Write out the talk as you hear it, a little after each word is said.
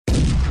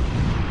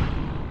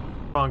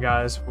Come on,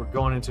 guys, we're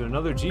going into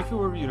another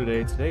GFUEL review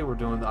today. Today we're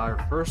doing our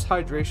first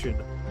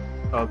hydration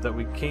tub that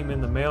we came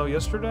in the mail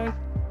yesterday.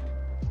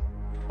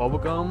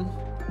 Bubblegum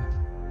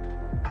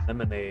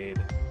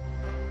lemonade.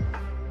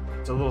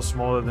 It's a little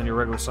smaller than your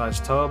regular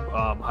size tub.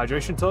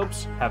 Hydration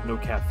tubs have no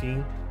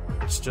caffeine.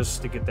 It's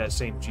just to get that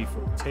same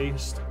GFUEL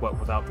taste, but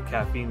without the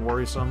caffeine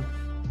worrisome.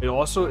 It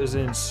also is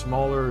in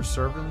smaller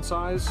serving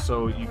size,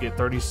 so you get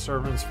 30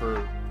 servings for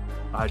a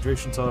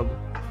hydration tub,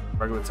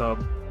 regular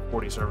tub,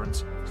 40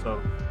 servings.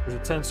 So there's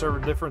a 10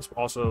 serving difference, but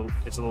also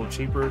it's a little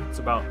cheaper. It's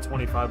about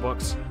 25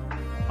 bucks.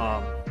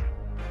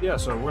 Yeah,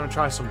 so we're gonna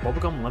try some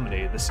bubblegum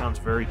lemonade. This sounds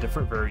very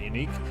different, very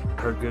unique.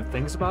 I heard good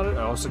things about it.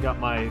 I also got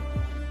my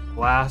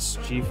glass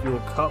GFUEL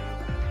cup.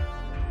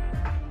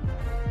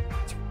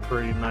 It's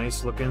pretty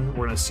nice looking.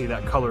 We're gonna see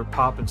that color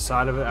pop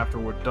inside of it after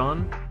we're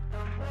done.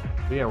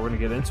 But yeah, we're gonna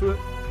get into it.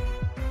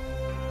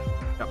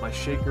 Got my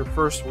shaker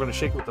first. We're gonna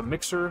shake it with the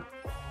mixer.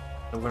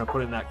 Then we're gonna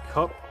put it in that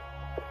cup.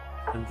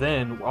 And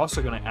then we're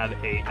also going to add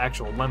a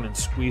actual lemon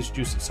squeeze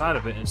juice inside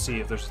of it and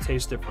see if there's a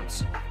taste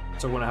difference.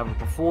 So we're going to have a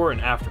before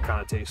and after kind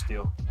of taste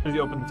deal. As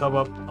you open the tub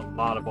up, a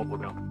lot of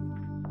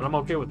bubblegum. But I'm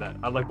okay with that.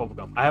 I like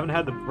bubblegum. I haven't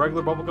had the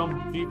regular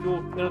bubblegum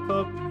GFUEL in a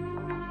tub,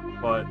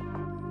 but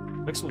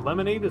mixed with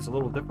lemonade is a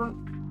little different.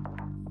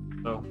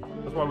 So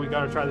that's why we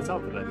got to try this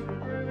out today.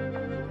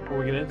 Before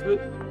we get into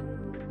it,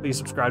 please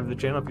subscribe to the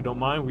channel if you don't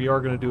mind. We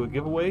are going to do a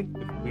giveaway.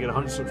 If we get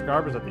 100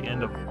 subscribers at the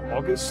end of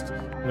August,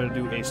 I'm going to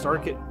do a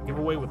starter kit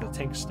giveaway with a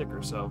tank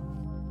sticker. So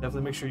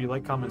definitely make sure you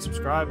like, comment,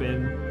 subscribe,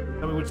 and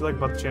tell me what you like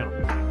about the channel.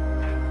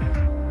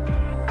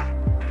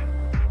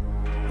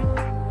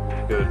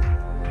 Good.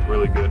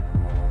 Really good.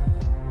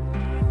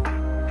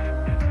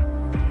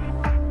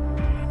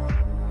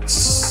 It's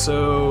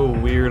so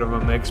weird of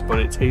a mix, but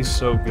it tastes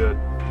so good.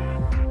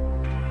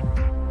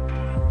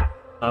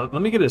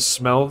 Let me get a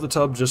smell of the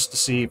tub just to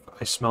see if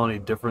I smell any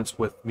difference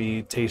with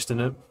me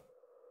tasting it.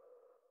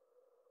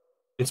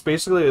 It's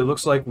basically, it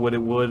looks like what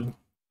it would,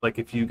 like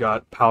if you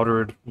got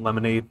powdered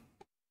lemonade.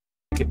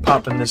 Get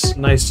pop in this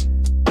nice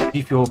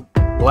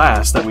GFUEL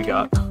glass that we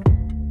got.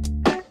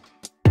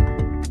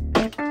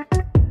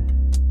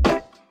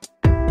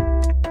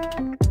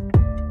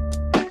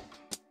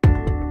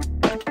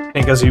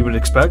 Pink as you would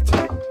expect,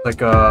 like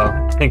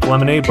pink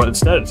lemonade, but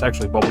instead it's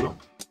actually bubblegum.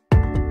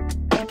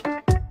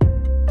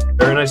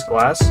 Very nice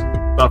glass,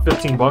 about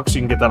 15 bucks.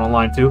 You can get that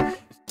online too.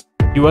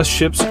 US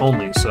ships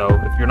only, so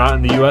if you're not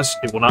in the US,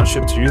 it will not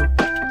ship to you.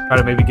 Try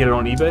to maybe get it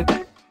on eBay.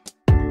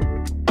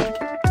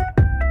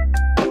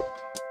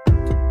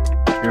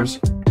 Cheers.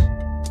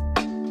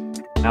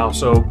 Now,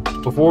 so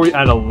before we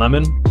add a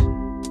lemon,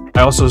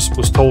 I also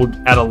was told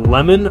add a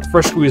lemon,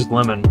 fresh squeezed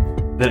lemon,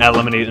 then add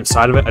lemonade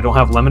inside of it. I don't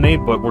have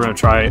lemonade, but we're gonna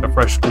try a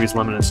fresh squeezed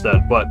lemon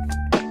instead. But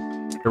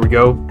here we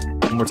go,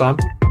 one more time.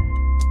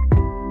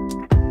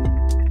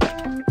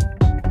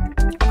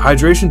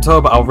 Hydration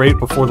tub, I'll rate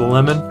before the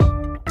lemon.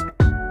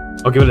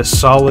 I'll give it a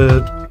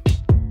solid,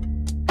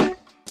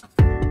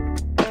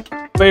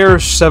 fair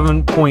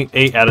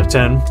 7.8 out of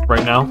 10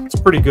 right now. It's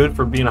pretty good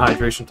for being a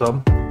hydration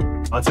tub.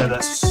 Let's add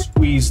that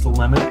squeezed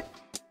lemon.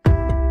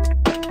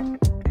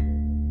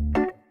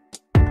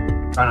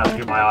 Try not to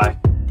get my eye.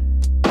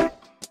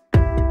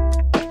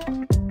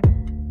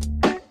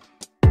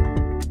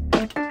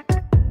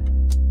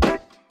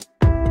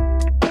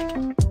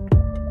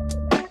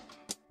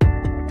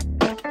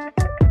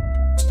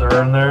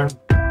 Stir in there.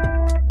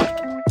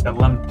 That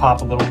lemon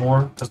pop a little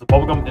more because the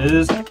bubblegum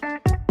is a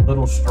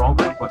little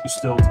stronger, but you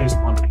still taste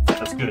lemony. So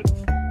that's good.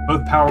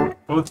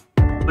 Both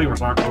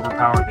flavors aren't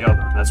overpowering the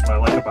other. That's what I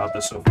like about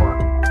this so far.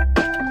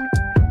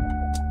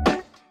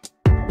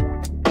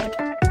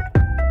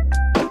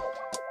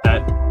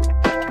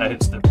 That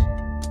hits different.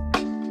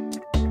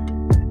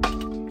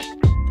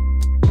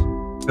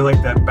 I feel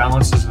like that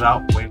balances it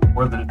out way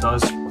more than it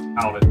does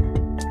without it.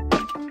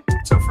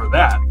 So for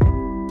that,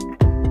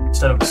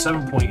 instead of a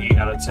 7.8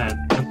 out of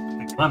 10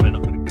 with the lemon,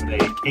 I'm going to give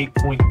it a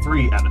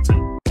 8.3 out of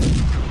 10.